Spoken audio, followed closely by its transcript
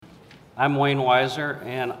I'm Wayne Weiser,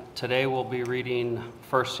 and today we'll be reading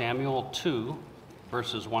 1 Samuel 2,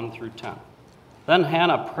 verses 1 through 10. Then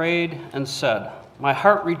Hannah prayed and said, "My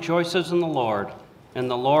heart rejoices in the Lord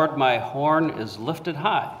my horn is lifted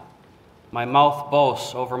high. My mouth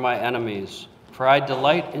boasts over my enemies, for I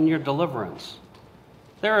delight in your deliverance.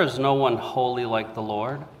 There is no one holy like the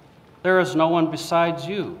Lord. There is no one besides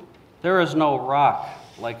you. There is no rock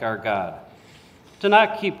like our God. Do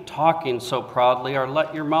not keep talking so proudly, or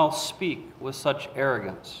let your mouth speak with such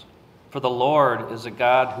arrogance. For the Lord is a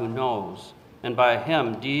God who knows, and by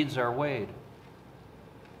him deeds are weighed.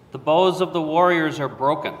 The bows of the warriors are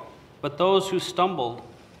broken, but those who stumbled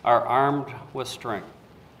are armed with strength.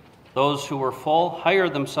 Those who were full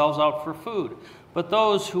hired themselves out for food, but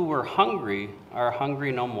those who were hungry are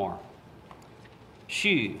hungry no more.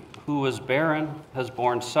 She who was barren has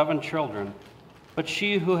borne 7 children, but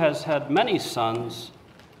she who has had many sons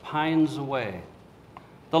pines away.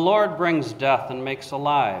 The Lord brings death and makes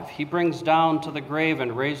alive. He brings down to the grave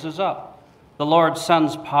and raises up. The Lord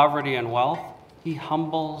sends poverty and wealth. He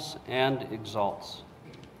humbles and exalts.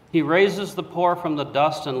 He raises the poor from the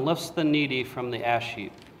dust and lifts the needy from the ash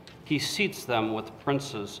heap. He seats them with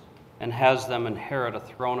princes and has them inherit a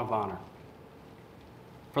throne of honor.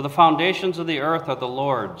 For the foundations of the earth are the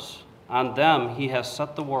Lord's. On them he has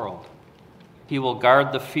set the world. He will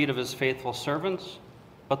guard the feet of his faithful servants,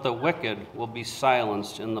 but the wicked will be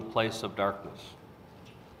silenced in the place of darkness.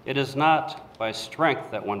 It is not by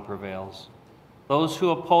strength that one prevails. Those who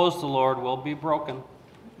oppose the Lord will be broken.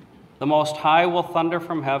 The Most High will thunder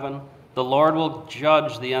from heaven. The Lord will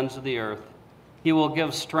judge the ends of the earth. He will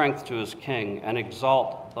give strength to his king and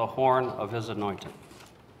exalt the horn of his anointed."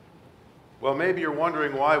 Well, maybe you're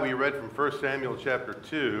wondering why we read from 1 Samuel chapter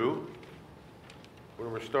 2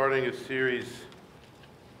 when we're starting a series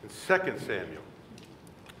in 2 Samuel.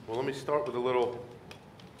 Well, let me start with a little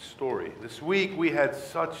story. This week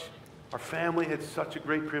our family had such a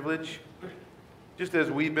great privilege. Just as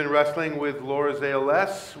we've been wrestling with Laura's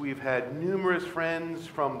ALS, we've had numerous friends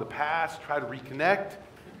from the past try to reconnect.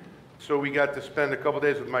 So we got to spend a couple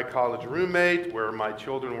days with my college roommate, where my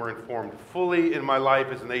children were informed fully in my life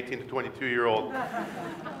as an 18 to 22-year-old.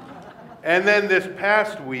 And then this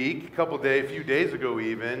past week, a few days ago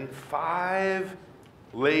even, 5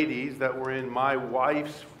 ladies that were in my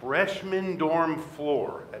wife's freshman dorm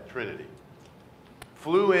floor at Trinity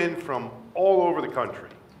flew in from all over the country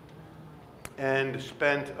and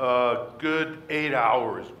spent a good 8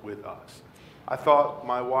 hours with us. I thought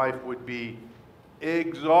my wife would be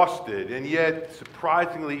exhausted, and yet,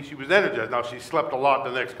 surprisingly, she was energized. Now, she slept a lot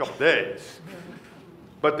the next couple days,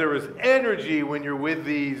 but there was energy when you're with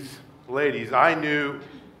these ladies. I knew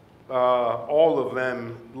all of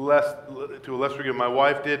them to a lesser degree. My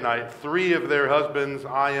wife did, and 3 of their husbands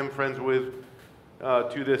I am friends with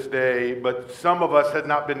to this day, but some of us had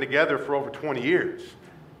not been together for over 20 years.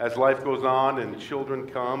 As life goes on and children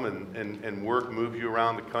come and work moves you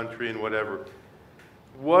around the country and whatever.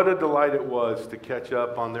 What a delight it was to catch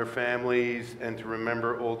up on their families and to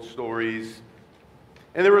remember old stories.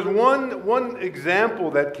 And there was one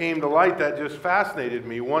example that came to light that just fascinated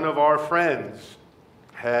me. One of our friends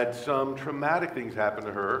had some traumatic things happen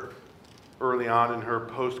to her early on in her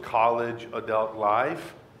post-college adult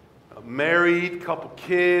life. Married, couple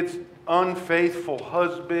kids, unfaithful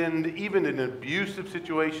husband, even an abusive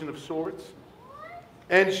situation of sorts.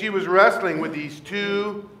 And she was wrestling with these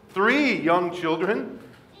 3 young children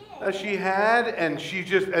that she had, and she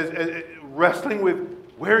just as wrestling with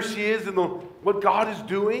where she is and what God is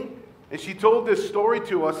doing. And she told this story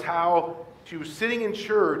to us, how she was sitting in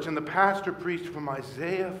church and the pastor preached from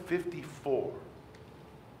Isaiah 54.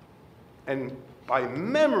 And by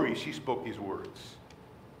memory she spoke these words,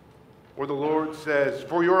 where the Lord says,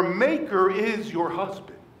 "For your maker is your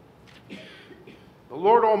husband. The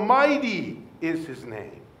Lord Almighty is his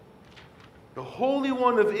name. The Holy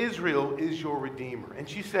One of Israel is your Redeemer." And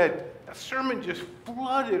she said, a sermon just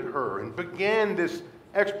flooded her and began this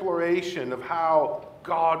exploration of how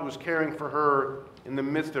God was caring for her in the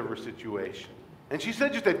midst of her situation. And she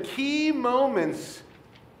said just at key moments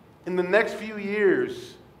in the next few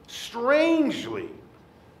years, strangely,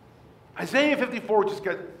 Isaiah 54 just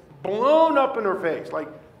got blown up in her face. Like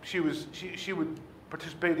she would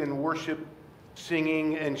participate in worship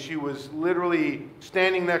singing, and she was literally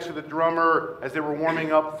standing next to the drummer as they were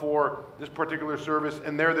warming up for this particular service,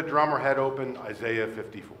 and there the drummer had opened Isaiah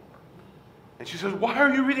 54. And she says, "Why are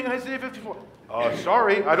you reading Isaiah 54?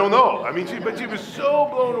 Sorry, I don't know." But she was so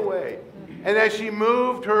blown away. And as she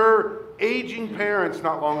moved her aging parents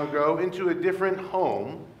not long ago into a different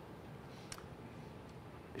home,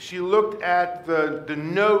 she looked at the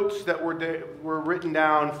notes that were written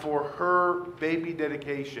down for her baby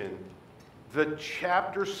dedication, the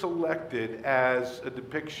chapter selected as a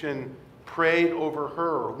depiction prayed over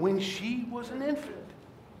her when she was an infant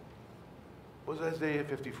was Isaiah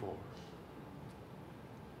 54.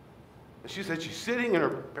 And she said she's sitting in her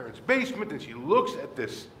parents' basement and she looks at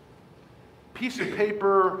this piece of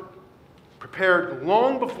paper prepared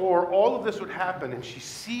long before all of this would happen, and she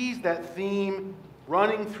sees that theme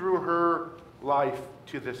running through her life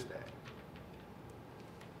to this day.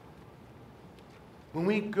 When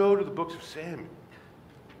we go to the books of Samuel,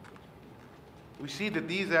 we see that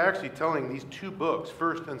these are actually telling, these two books,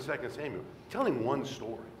 1st and 2nd Samuel, telling one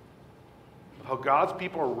story of how God's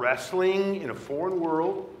people are wrestling in a foreign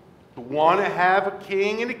world to want to have a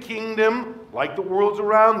king and a kingdom like the world's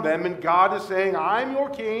around them, and God is saying, I'm your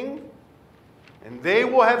king. And they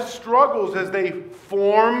will have struggles as they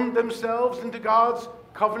form themselves into God's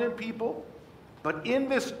covenant people. But in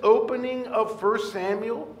this opening of 1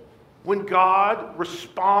 Samuel, when God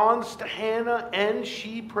responds to Hannah and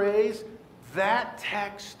she prays, that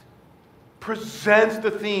text presents the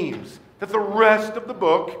themes that the rest of the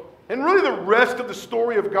book, and really the rest of the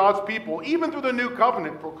story of God's people, even through the new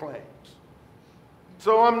covenant, proclaims.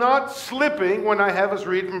 So I'm not slipping when I have us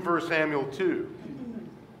read from 1 Samuel 2.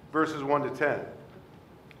 Verses 1 to 10.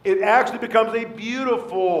 It actually becomes a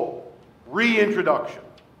beautiful reintroduction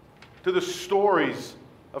to the stories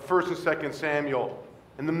of 1st and 2nd Samuel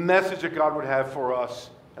and the message that God would have for us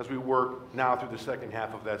as we work now through the second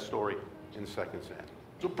half of that story in 2nd Samuel.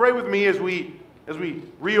 So pray with me as we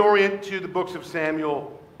reorient to the books of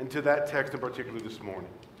Samuel and to that text in particular this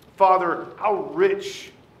morning. Father, how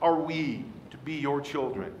rich are we to be your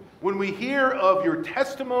children. When we hear of your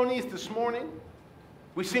testimonies this morning,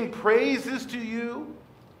 we sing praises to you,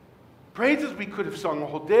 praises we could have sung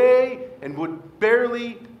all day and would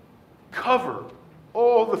barely cover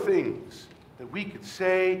all the things that we could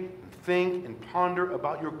say and think and ponder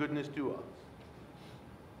about your goodness to us.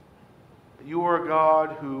 You are a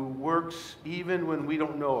God who works even when we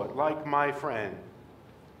don't know it, like my friend,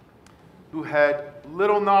 who had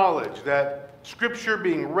little knowledge that Scripture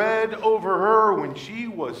being read over her when she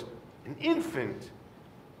was an infant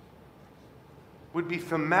would be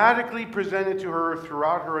thematically presented to her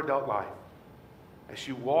throughout her adult life as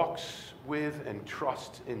she walks with and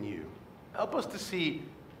trusts in you. Help us to see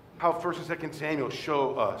how 1st and 2nd Samuel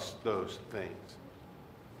show us those things.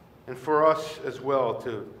 And for us as well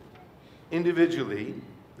to individually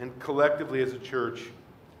and collectively as a church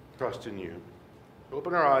trust in you.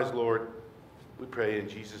 Open our eyes, Lord, we pray in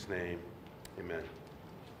Jesus' name. Amen.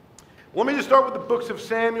 Let me just start with the books of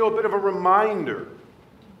Samuel, a bit of a reminder.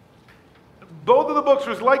 Both of the books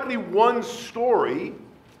was likely one story,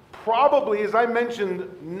 probably, as I mentioned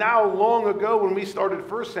now long ago when we started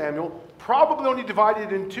 1 Samuel, probably only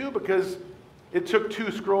divided in two because it took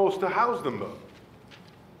 2 scrolls to house them both.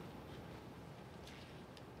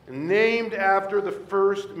 Named after the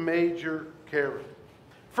first major character.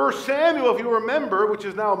 1 Samuel, if you remember, which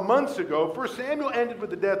is now months ago, 1 Samuel ended with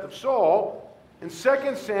the death of Saul, and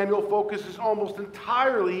 2 Samuel focuses almost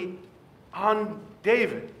entirely on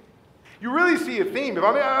David. You really see a theme. If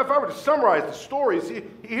I were to summarize the story, see,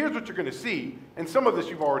 here's what you're going to see. And some of this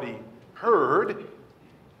you've already heard.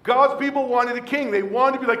 God's people wanted a king. They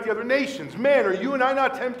wanted to be like the other nations. Man, are you and I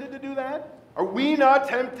not tempted to do that? Are we not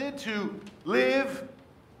tempted to live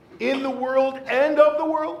in the world and of the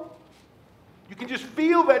world? You can just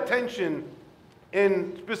feel that tension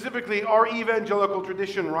in specifically our evangelical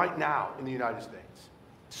tradition right now in the United States.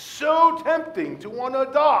 So tempting to want to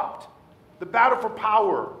adopt the battle for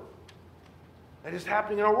power that is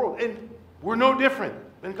happening in our world. And we're no different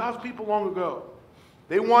than God's people long ago.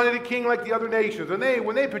 They wanted a king like the other nations. And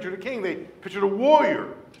when they pictured a king, they pictured a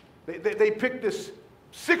warrior. They picked this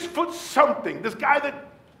 6-foot something, this guy that,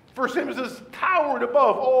 1 Samuel says, towered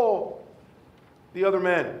above all the other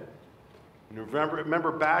men. And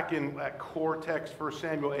remember back in that core text, 1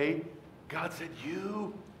 Samuel 8, God said,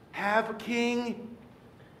 you have a king.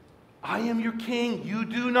 I am your king. You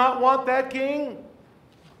do not want that king.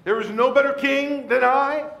 There is no better king than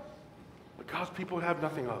I. But God's people would have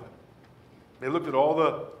nothing of it. They looked at all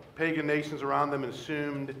the pagan nations around them and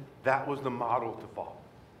assumed that was the model to follow.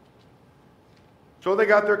 So they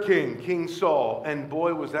got their king, King Saul, and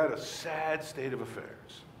boy, was that a sad state of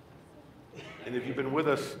affairs. And if you've been with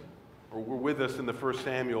us, or were with us in the 1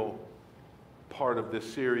 Samuel part of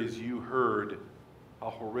this series, you heard how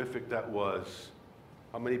horrific that was,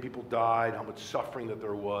 how many people died, how much suffering that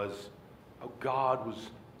there was, how God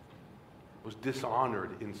was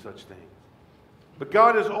dishonored in such things. But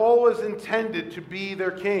God has always intended to be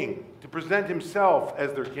their king, to present himself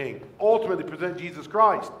as their king, ultimately present Jesus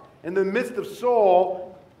Christ. In the midst of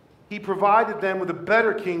Saul, he provided them with a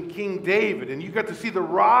better king, King David. And you got to see the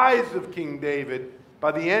rise of King David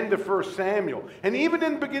by the end of 1 Samuel. And even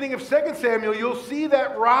in the beginning of 2 Samuel, you'll see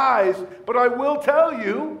that rise. But I will tell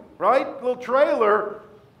you, right, little trailer,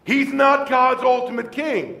 he's not God's ultimate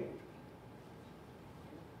king.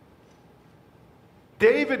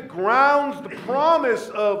 David grounds the promise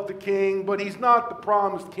of the king, but he's not the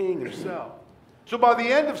promised king himself. So by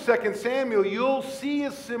the end of 2 Samuel, you'll see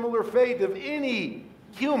a similar fate of any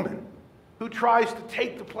human who tries to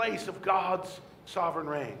take the place of God's sovereign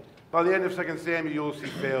reign. By the end of 2 Samuel, you'll see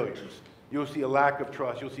failures. You'll see a lack of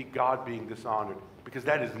trust. You'll see God being dishonored, because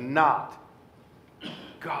that is not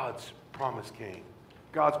God's promised king.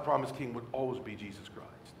 God's promised king would always be Jesus Christ.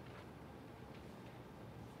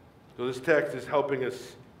 So this text is helping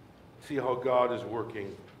us see how God is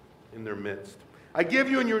working in their midst. I give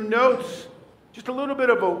you in your notes just a little bit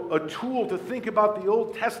of a tool to think about the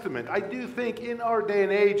Old Testament. I do think in our day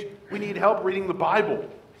and age, we need help reading the Bible.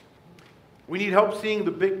 We need help seeing the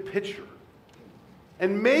big picture.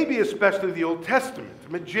 And maybe especially the Old Testament.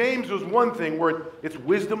 I mean, James was one thing where it's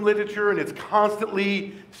wisdom literature and it's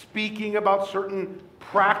constantly speaking about certain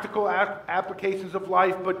practical applications of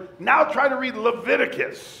life. But now try to read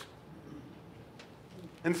Leviticus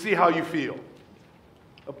and see how you feel,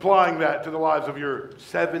 applying that to the lives of your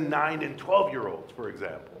 7, 9, and 12-year-olds, for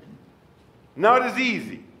example. Not as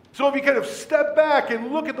easy. So if you kind of step back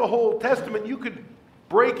and look at the whole Testament, you could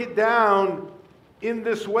break it down in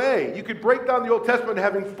this way. You could break down the Old Testament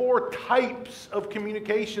having 4 types of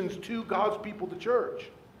communications to God's people, the church.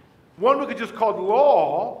 One we could just call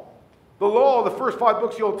law, the law, the first 5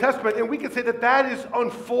 books of the Old Testament, and we could say that that is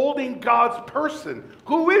unfolding God's person.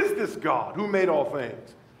 Who is this God who made all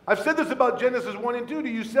things? I've said this about Genesis 1 and 2 to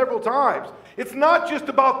you several times. It's not just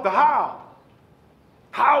about the how.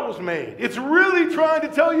 How it was made. It's really trying to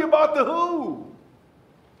tell you about the who.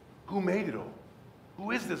 Who made it all?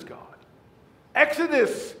 Who is this God?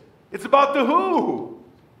 Exodus, it's about the who.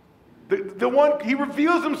 The one, he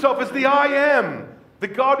reveals himself as the I am. The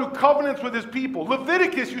God who covenants with his people.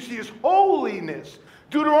 Leviticus, you see his holiness.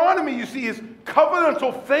 Deuteronomy, you see his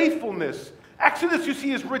covenantal faithfulness. Exodus, you see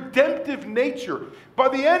his redemptive nature. By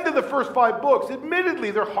the end of the first 5 books, admittedly,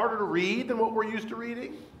 they're harder to read than what we're used to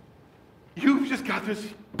reading. You've just got this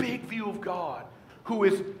big view of God who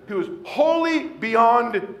is holy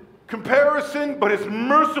beyond comparison, but is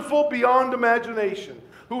merciful beyond imagination,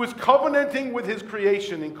 who is covenanting with his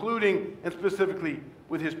creation, including and specifically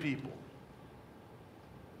with his people.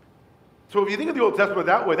 So if you think of the Old Testament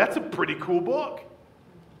that way, that's a pretty cool book.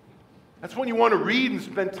 That's one you want to read and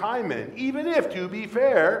spend time in, even if, to be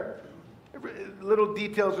fair, little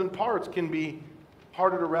details and parts can be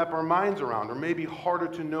harder to wrap our minds around, or maybe harder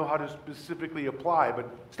to know how to specifically apply. But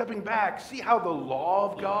stepping back, see how the law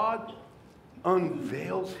of God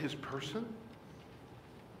unveils his person?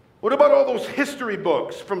 What about all those history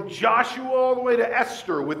books, from Joshua all the way to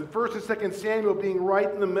Esther, with 1 and 2 Samuel being right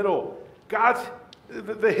in the middle?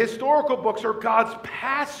 The historical books are God's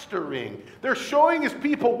pastoring. They're showing his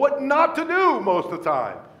people what not to do most of the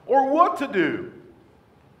time, or what to do,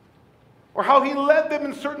 or how he led them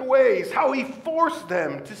in certain ways, how he forced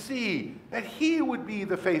them to see that he would be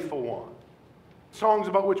the faithful one. Songs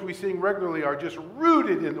about which we sing regularly are just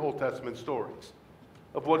rooted in Old Testament stories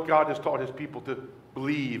of what God has taught his people to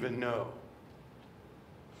believe and know.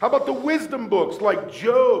 How about the wisdom books like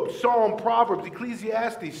Job, Psalm, Proverbs,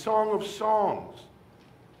 Ecclesiastes, Song of Songs?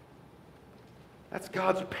 That's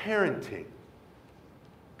God's parenting.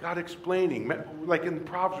 God explaining, like in the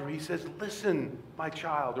Proverbs where he says, listen, my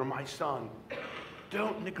child or my son,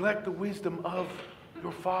 don't neglect the wisdom of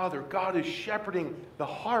your father. God is shepherding the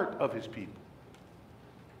heart of his people.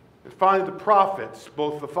 And finally, the prophets,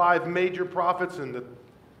 both the 5 major prophets and the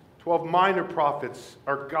 12 minor prophets,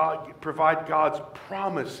 provide God's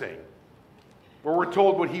promising, where we're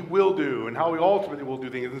told what he will do and how he ultimately will do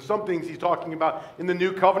things. And some things he's talking about in the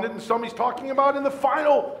new covenant, and some he's talking about in the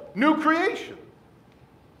final new creation.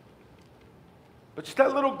 But just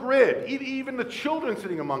that little grid, even the children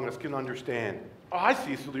sitting among us can understand. Oh, I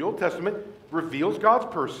see. So the Old Testament reveals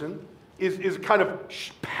God's person, is kind of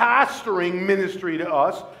pastoring ministry to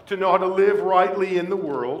us to know how to live rightly in the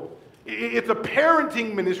world. It's a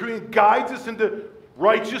parenting ministry and guides us into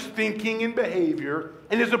righteous thinking and behavior,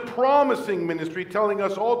 and is a promising ministry telling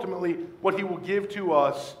us ultimately what he will give to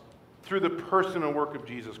us through the person and work of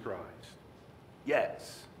Jesus Christ.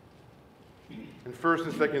 Yes. And 1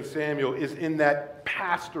 and 2 Samuel is in that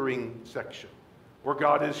pastoring section where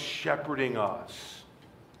God is shepherding us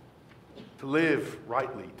to live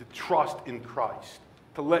rightly, to trust in Christ,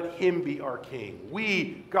 to let him be our king.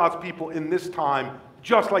 We, God's people in this time,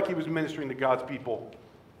 just like he was ministering to God's people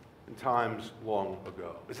in times long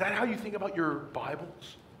ago. Is that how you think about your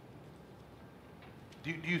Bibles?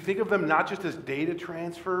 Do you think of them not just as data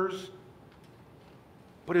transfers,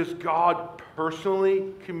 but as God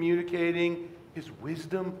personally communicating his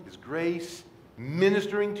wisdom, his grace,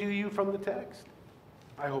 ministering to you from the text?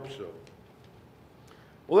 I hope so.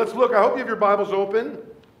 Well, let's look. I hope you have your Bibles open.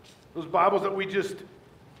 Those Bibles that we just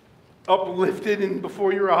uplifted in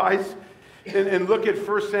before your eyes. And look at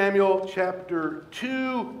 1 Samuel chapter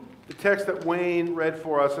 2, the text that Wayne read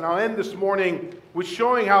for us. And I'll end this morning with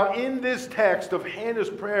showing how in this text of Hannah's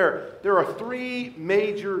prayer, there are three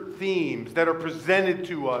major themes that are presented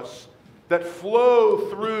to us that flow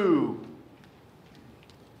through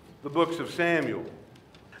the books of Samuel.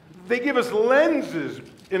 They give us lenses,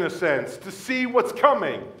 in a sense, to see what's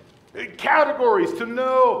coming, categories to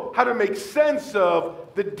know how to make sense of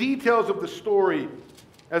the details of the story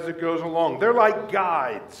as it goes along. They're like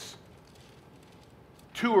guides,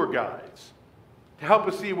 tour guides, to help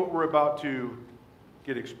us see what we're about to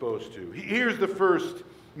get exposed to. Here's the first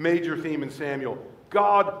major theme in Samuel.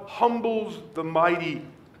 God humbles the mighty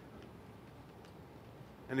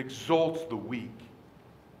and exalts the weak.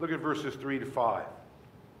 Look at verses 3 to 5.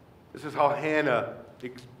 This is how Hannah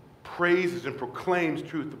praises and proclaims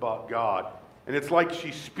truth about God. And it's like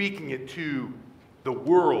she's speaking it to the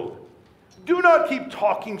world. Do not keep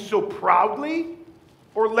talking so proudly,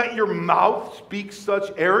 or let your mouth speak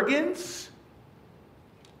such arrogance.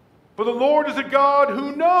 For the Lord is a God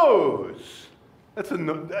who knows. That's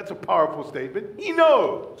a powerful statement. He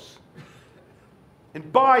knows.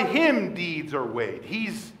 And by him deeds are weighed.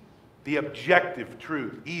 He's the objective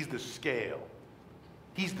truth. He's the scale.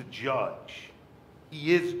 He's the judge.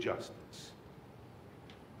 He is justice.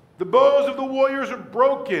 The bows of the warriors are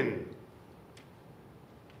broken,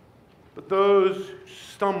 but those who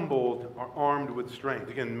stumbled are armed with strength.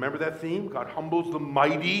 Again, remember that theme? God humbles the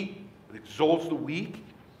mighty, but exalts the weak.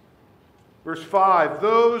 Verse 5,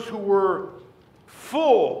 those who were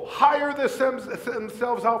full hire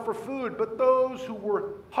themselves out for food, but those who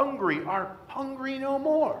were hungry are hungry no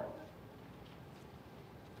more.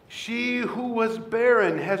 She who was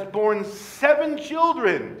barren has borne 7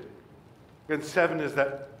 children. And 7 is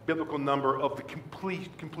that biblical number of the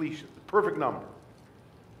completion, the perfect number.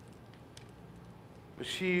 But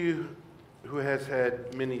she who has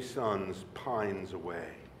had many sons pines away.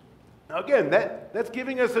 Now again, that's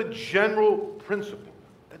giving us a general principle,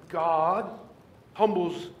 that God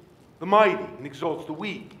humbles the mighty and exalts the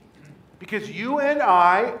weak. Because you and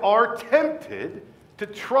I are tempted to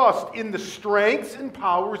trust in the strengths and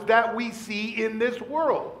powers that we see in this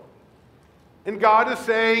world. And God is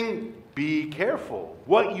saying, be careful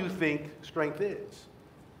what you think strength is.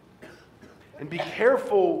 And be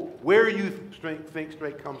careful where you think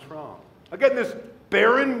strength comes from. Again, this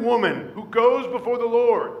barren woman who goes before the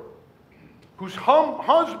Lord, whose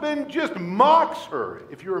husband just mocks her,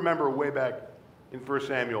 if you remember way back in 1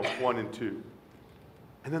 Samuel 1 and 2.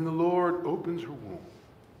 And then the Lord opens her womb.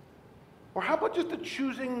 Or how about just the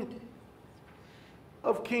choosing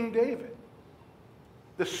of King David?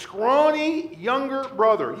 The scrawny younger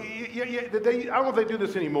brother. I don't know if they do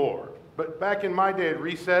this anymore, but back in my day at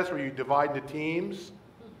recess where you divide into teams,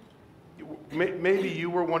 maybe you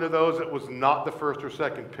were one of those that was not the first or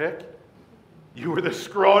second pick. You were the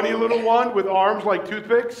scrawny little one with arms like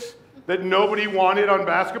toothpicks that nobody wanted on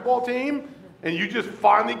basketball team, and you just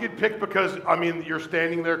finally get picked because, you're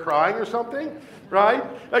standing there crying or something, right?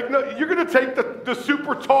 Like, no, you're going to take the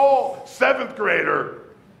super tall 7th grader,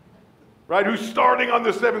 right, who's starting on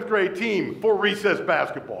the 7th grade team for recess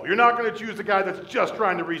basketball. You're not going to choose the guy that's just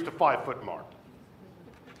trying to reach the 5-foot mark.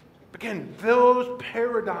 Again, those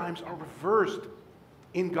paradigms are reversed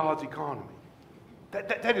in God's economy.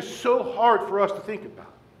 That is so hard for us to think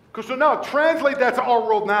about. Because so now, translate that to our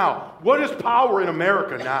world now. What is power in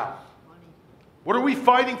America now? What are we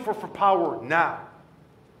fighting for power now?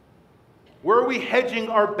 Where are we hedging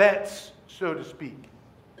our bets, so to speak?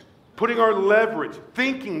 Putting our leverage,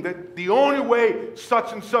 thinking that the only way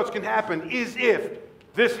such and such can happen is if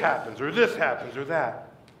this happens or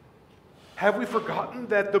that. Have we forgotten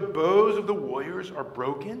that the bows of the warriors are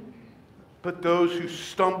broken, but those who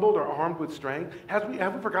stumbled are armed with strength? Have we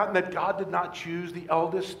forgotten that God did not choose the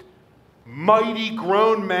eldest, mighty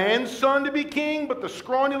grown man's son to be king, but the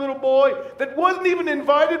scrawny little boy that wasn't even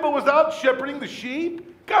invited but was out shepherding the sheep?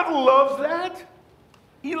 God loves that.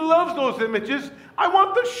 He loves those images. I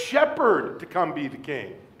want the shepherd to come be the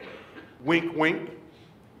king. Wink, wink.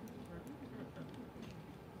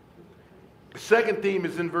 The second theme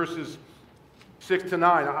is in verses 6 to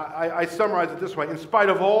 9. I summarize it this way. In spite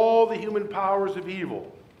of all the human powers of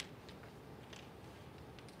evil,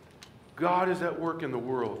 God is at work in the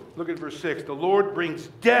world. Look at verse 6. The Lord brings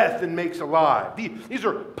death and makes alive. These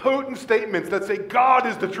are potent statements that say God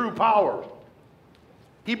is the true power.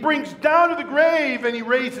 He brings down to the grave and he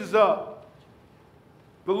raises up.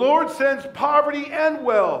 The Lord sends poverty and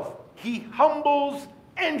wealth. He humbles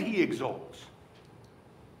and he exalts.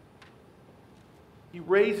 He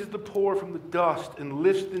raises the poor from the dust and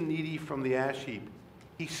lifts the needy from the ash heap.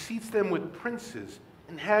 He seats them with princes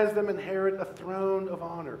and has them inherit a throne of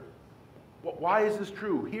honor. Why is this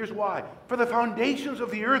true? Here's why. For the foundations of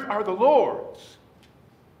the earth are the Lord's.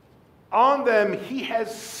 On them he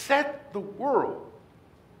has set the world.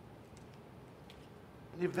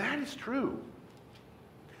 And if that is true,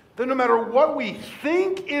 then no matter what we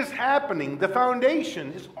think is happening, the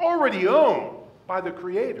foundation is already owned by the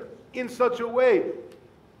Creator in such a way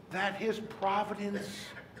that his providence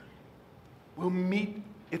will meet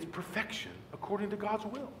its perfection according to God's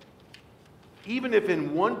will. Even if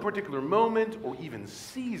in one particular moment or even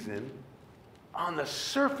season, on the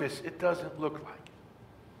surface, it doesn't look like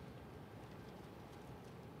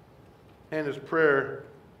it. Hannah's prayer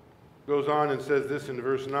goes on and says this in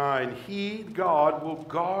verse 9, He, God, will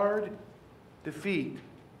guard the feet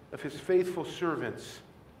of his faithful servants,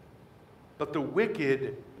 but the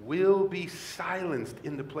wicked will be silenced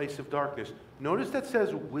in the place of darkness. Notice that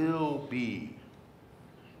says will be.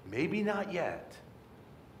 Maybe not yet,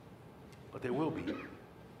 but they will be.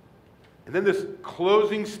 And then this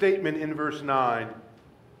closing statement in verse 9,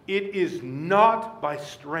 it is not by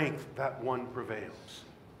strength that one prevails.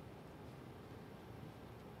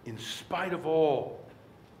 In spite of all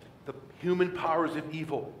the human powers of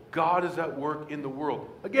evil, God is at work in the world.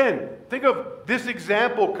 Again, think of this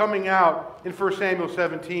example coming out in 1 Samuel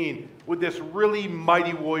 17 with this really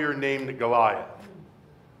mighty warrior named Goliath.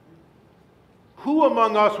 Who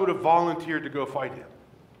among us would have volunteered to go fight him?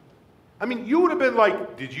 I mean, you would have been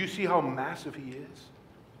like, did you see how massive he is?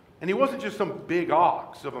 And he wasn't just some big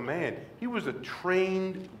ox of a man. He was a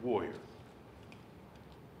trained warrior.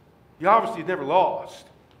 He obviously had never lost.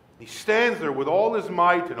 He stands there with all his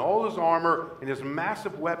might and all his armor and his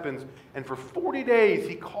massive weapons. And for 40 days,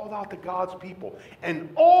 he called out to God's people. And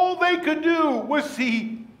all they could do was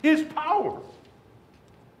see his power.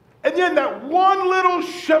 And then that one little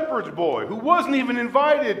shepherd's boy who wasn't even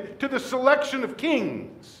invited to the selection of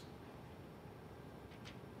kings,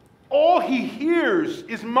 all he hears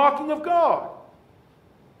is mocking of God.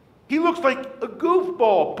 He looks like a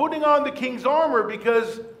goofball putting on the king's armor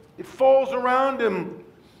because it falls around him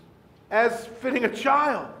as fitting a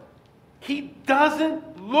child. He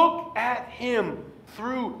doesn't look at him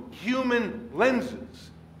through human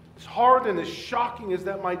lenses, as hard and as shocking as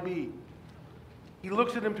that might be. He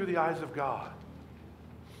looks at him through the eyes of God.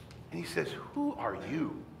 And he says, who are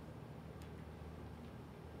you?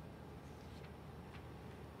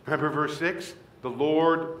 Remember verse 6? The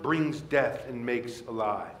Lord brings death and makes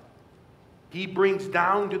alive. He brings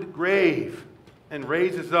down to the grave and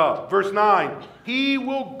raises up. Verse 9, He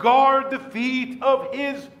will guard the feet of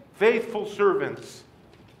His faithful servants,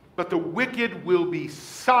 but the wicked will be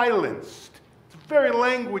silenced. It's the very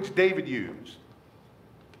language David used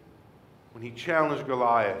when he challenged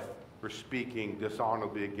Goliath for speaking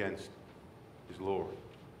dishonorably against his Lord.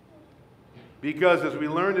 Because as we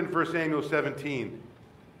learned in 1 Samuel 17,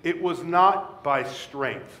 it was not by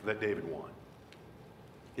strength that David won.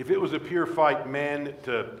 If it was a pure fight, man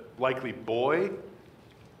to likely boy,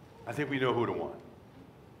 I think we know who to won.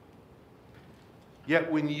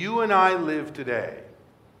 Yet when you and I live today,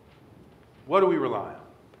 what do we rely on?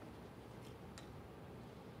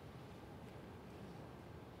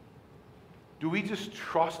 Do we just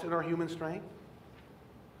trust in our human strength?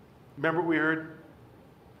 Remember what we heard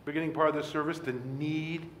beginning part of this service, the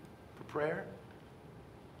need for prayer?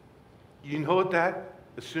 You know what that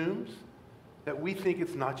assumes? That we think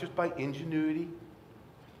it's not just by ingenuity,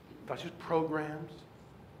 it's not just programs,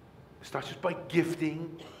 it's not just by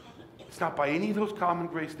gifting, it's not by any of those common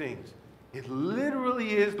grace things. It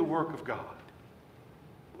literally is the work of God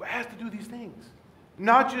who has to do these things.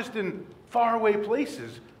 Not just in faraway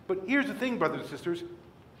places, but here's the thing, brothers and sisters,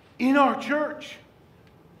 in our church,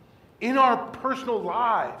 in our personal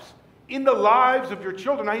lives, in the lives of your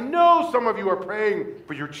children. I know some of you are praying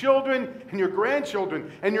for your children and your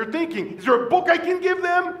grandchildren, and you're thinking, is there a book I can give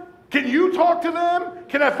them? Can you talk to them?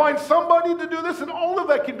 Can I find somebody to do this? And all of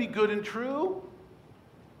that can be good and true.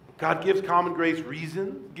 God gives common grace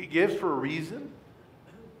gifts for a reason.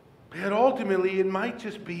 But ultimately, it might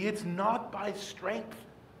just be it's not by strength,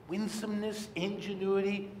 winsomeness,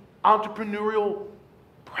 ingenuity, entrepreneurial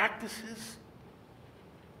practices.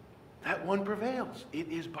 that one prevails. It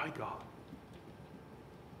is by God.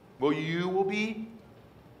 Well, you will be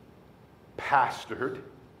pastored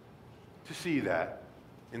to see that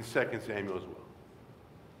in 2 Samuel as well.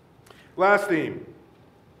 Last theme,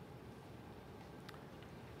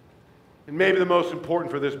 and maybe the most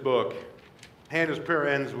important for this book, Hannah's prayer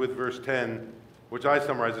ends with verse 10, which I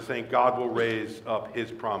summarize as saying God will raise up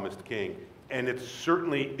his promised king. And it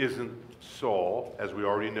certainly isn't Saul, as we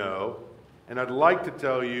already know. And I'd like to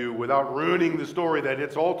tell you, without ruining the story, that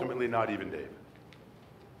it's ultimately not even David.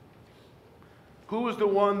 Who was the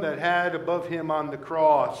one that had above him on the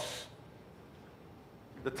cross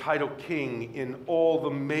the title king in all the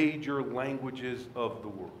major languages of the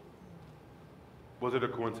world? Was it a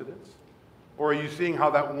coincidence? Or are you seeing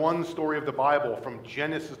how that one story of the Bible from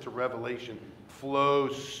Genesis to Revelation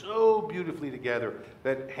flows so beautifully together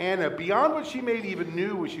that Hannah, beyond what she maybe even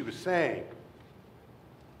knew what she was saying,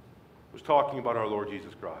 was talking about our Lord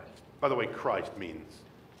Jesus Christ. By the way, Christ means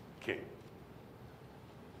king.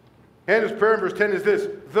 Hannah's prayer in verse 10 is this: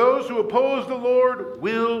 those who oppose the Lord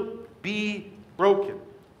will be broken.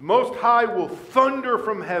 Most High will thunder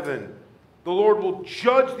from heaven. The Lord will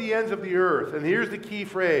judge the ends of the earth. And here's the key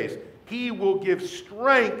phrase: he will give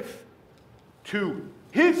strength to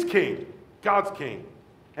his king, God's king,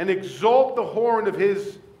 and exalt the horn of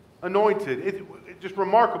his anointed. It's just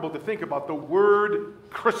remarkable to think about the word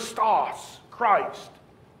Christos, Christ.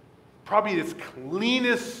 Probably its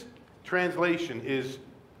cleanest translation is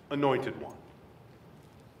anointed one.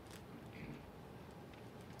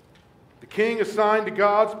 The king assigned to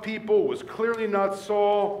God's people was clearly not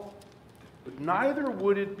Saul, but neither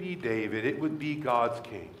would it be David. It would be God's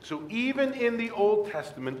king. So even in the Old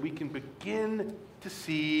Testament, we can begin to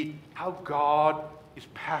see how God is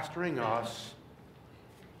pastoring us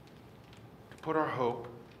to put our hope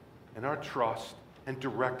and our trust and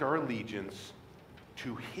direct our allegiance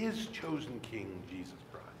to his chosen king, Jesus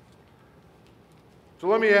Christ. So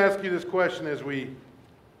let me ask you this question as we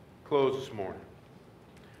close this morning.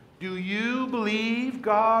 Do you believe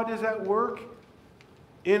God is at work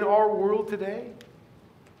in our world today?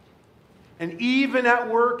 And even at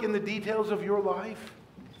work in the details of your life?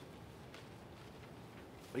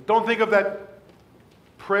 Like, don't think of that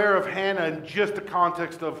prayer of Hannah in just the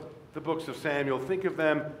context of the books of Samuel. Think of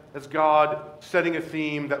them as God setting a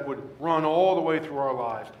theme that would run all the way through our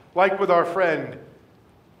lives. Like with our friend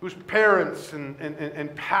whose parents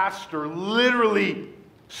and pastor literally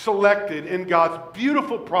selected in God's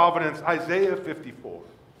beautiful providence Isaiah 54,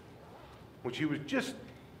 when she was just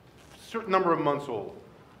a certain number of months old,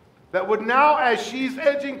 that would now, as she's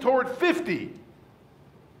edging toward 50,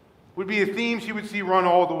 would be a theme she would see run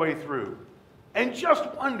all the way through. And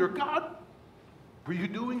just wonder, God, were you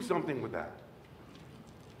doing something with that?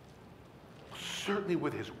 Certainly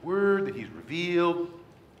with his word that he's revealed,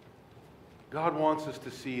 God wants us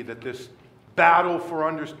to see that this battle for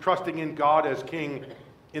trusting in God as king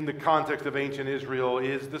in the context of ancient Israel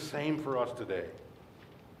is the same for us today.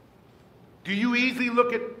 Do you easily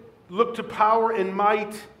look to power and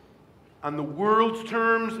might on the world's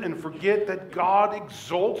terms and forget that God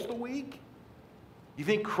exalts the weak? You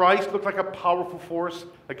think Christ looked like a powerful force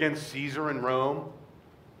against Caesar and Rome?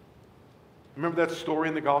 Remember that story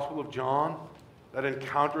in the Gospel of John? That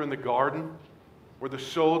encounter in the garden where the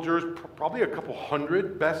soldiers, probably a couple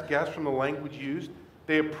hundred, best guess from the language used,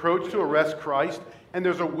 they approach to arrest Christ. And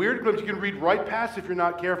there's a weird glimpse you can read right past if you're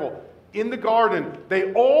not careful. In the garden,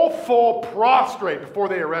 they all fall prostrate before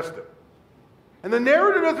they arrest him. And the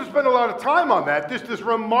narrative doesn't spend a lot of time on that. Just this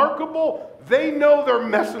remarkable, they know they're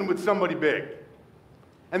messing with somebody big.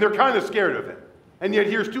 And they're kind of scared of him. And yet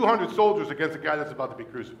here's 200 soldiers against a guy that's about to be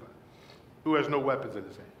crucified, who has no weapons in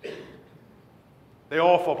his hand. They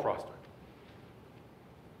all fall prostrate.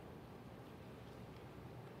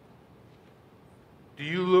 Do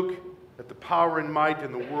you look at the power and might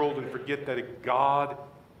in the world and forget that God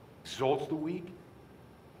exalts the weak?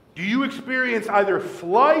 Do you experience either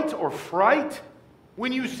flight or fright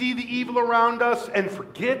when you see the evil around us and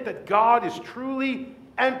forget that God is truly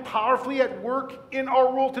and powerfully at work in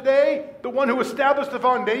our world today, the one who established the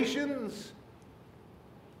foundations?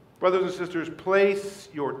 Brothers and sisters, place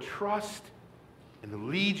your trust and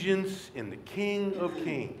allegiance in the King of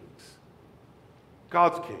Kings,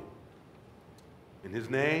 God's King. And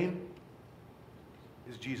his name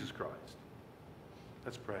is Jesus Christ.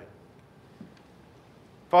 Let's pray.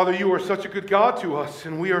 Father, you are such a good God to us,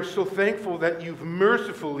 and we are so thankful that you've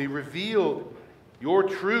mercifully revealed your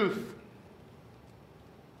truth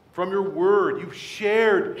from your word. You've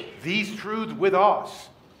shared these truths with us.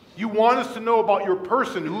 You want us to know about your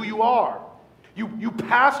person, who you are. You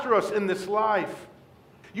pastor us in this life.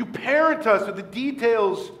 You parent us with the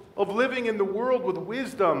details of living in the world with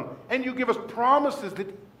wisdom. And you give us promises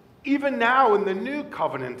that even now in the new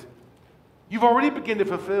covenant, you've already begun to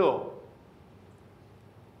fulfill.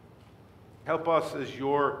 Help us as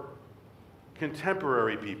your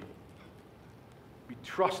contemporary people be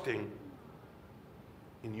trusting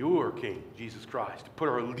in your King, Jesus Christ, to put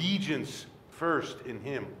our allegiance first in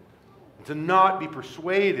him, and to not be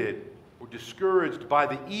persuaded or discouraged by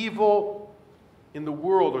the evil in the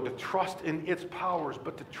world or to trust in its powers,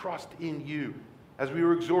 but to trust in you. As we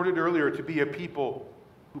were exhorted earlier, to be a people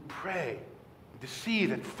who pray, and to see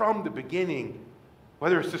that from the beginning,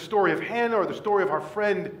 whether it's the story of Hannah or the story of our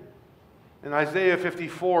friend in Isaiah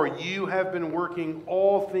 54, you have been working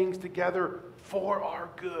all things together for our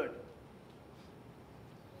good.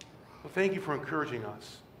 Well, thank you for encouraging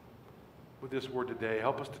us with this word today.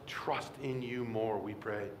 Help us to trust in you more, we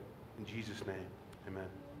pray. In Jesus' name,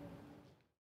 amen.